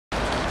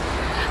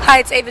Hi,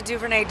 it's Ava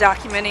DuVernay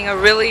documenting a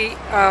really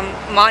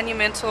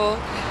monumental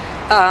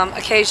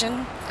occasion.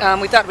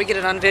 We thought we'd get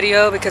it on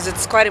video because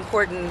it's quite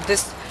important,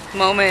 this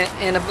moment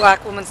in a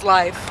black woman's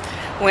life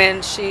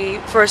when she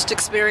first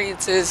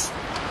experiences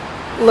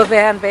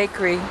Levan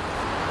Bakery.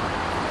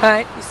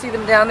 Right? You see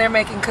them down there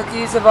making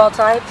cookies of all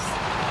types.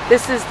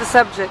 This is the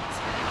subject,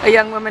 a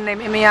young woman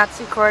named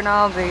Emayatzy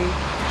Corinealdi.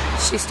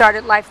 She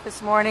started life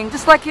this morning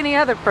just like any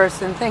other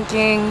person,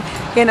 thinking,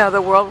 you know,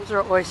 the world was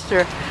her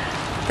oyster.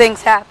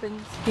 Things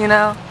happened, you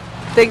know.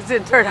 Things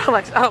didn't turn out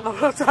like, I don't know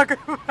what I'm talking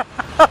about.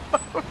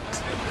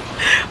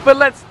 But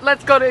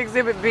let's go to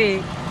Exhibit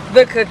B,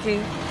 the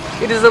cookie.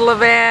 It is a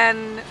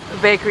Levan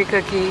Bakery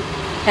cookie,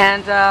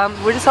 and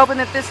we're just hoping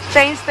that this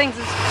changes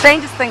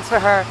things for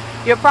her.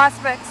 Your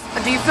prospects,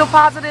 do you feel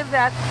positive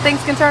that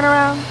things can turn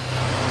around?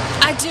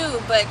 I do,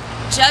 but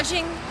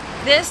judging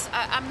this,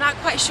 I'm not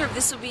quite sure if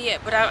this will be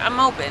it, but I'm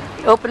open.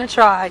 Open to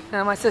try. You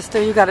know, my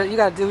sister, you gotta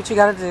do what you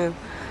gotta do.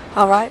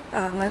 All right,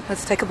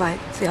 let's take a bite.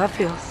 See how it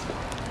feels.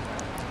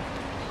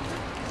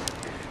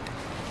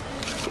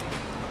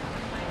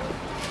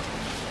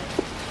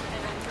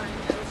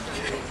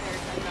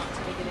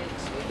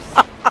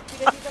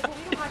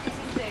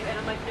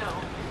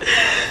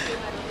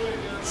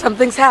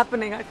 Something's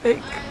happening, I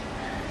think.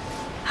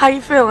 How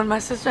you feeling, my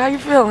sister? How you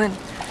feeling?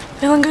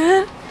 Feeling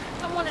good?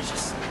 I want to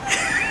just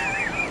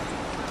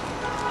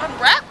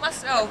unwrap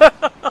myself.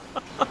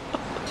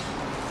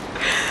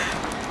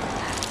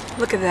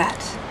 Look at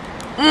that.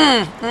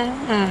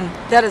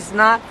 That is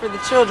not for the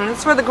children.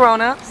 It's for the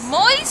grown-ups.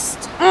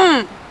 Moist.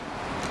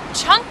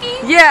 Chunky.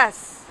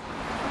 Yes.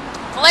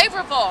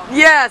 Flavorful.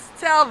 Yes.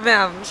 Tell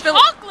them.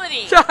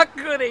 Chocolatey.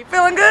 Chocolatey.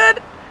 Feeling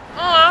good? Oh,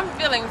 I'm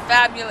feeling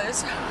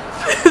fabulous.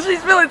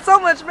 She's feeling so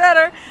much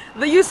better.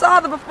 You saw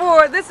the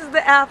before. This is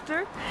the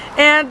after.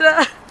 And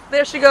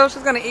there she goes.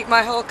 She's going to eat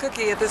my whole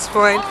cookie at this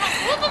point.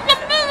 Oh, look at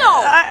the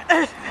middle.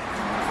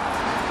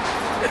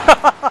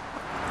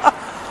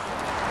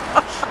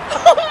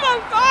 Oh my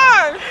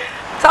God.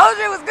 Told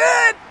you it was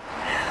good.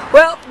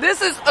 Well,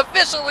 this is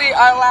officially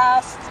our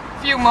last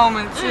few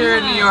moments here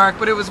in New York,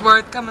 but it was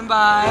worth coming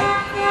by.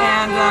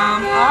 And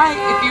all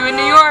right, if you're in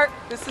New York,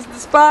 this is the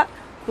spot,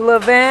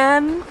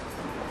 Levan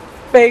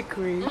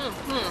Bakery,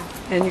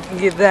 and you can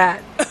get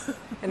that,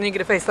 and then you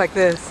get a face like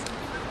this.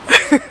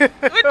 We're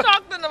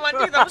talking to my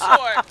teeth, I'm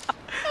sure.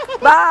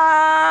 Bye.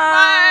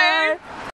 Bye.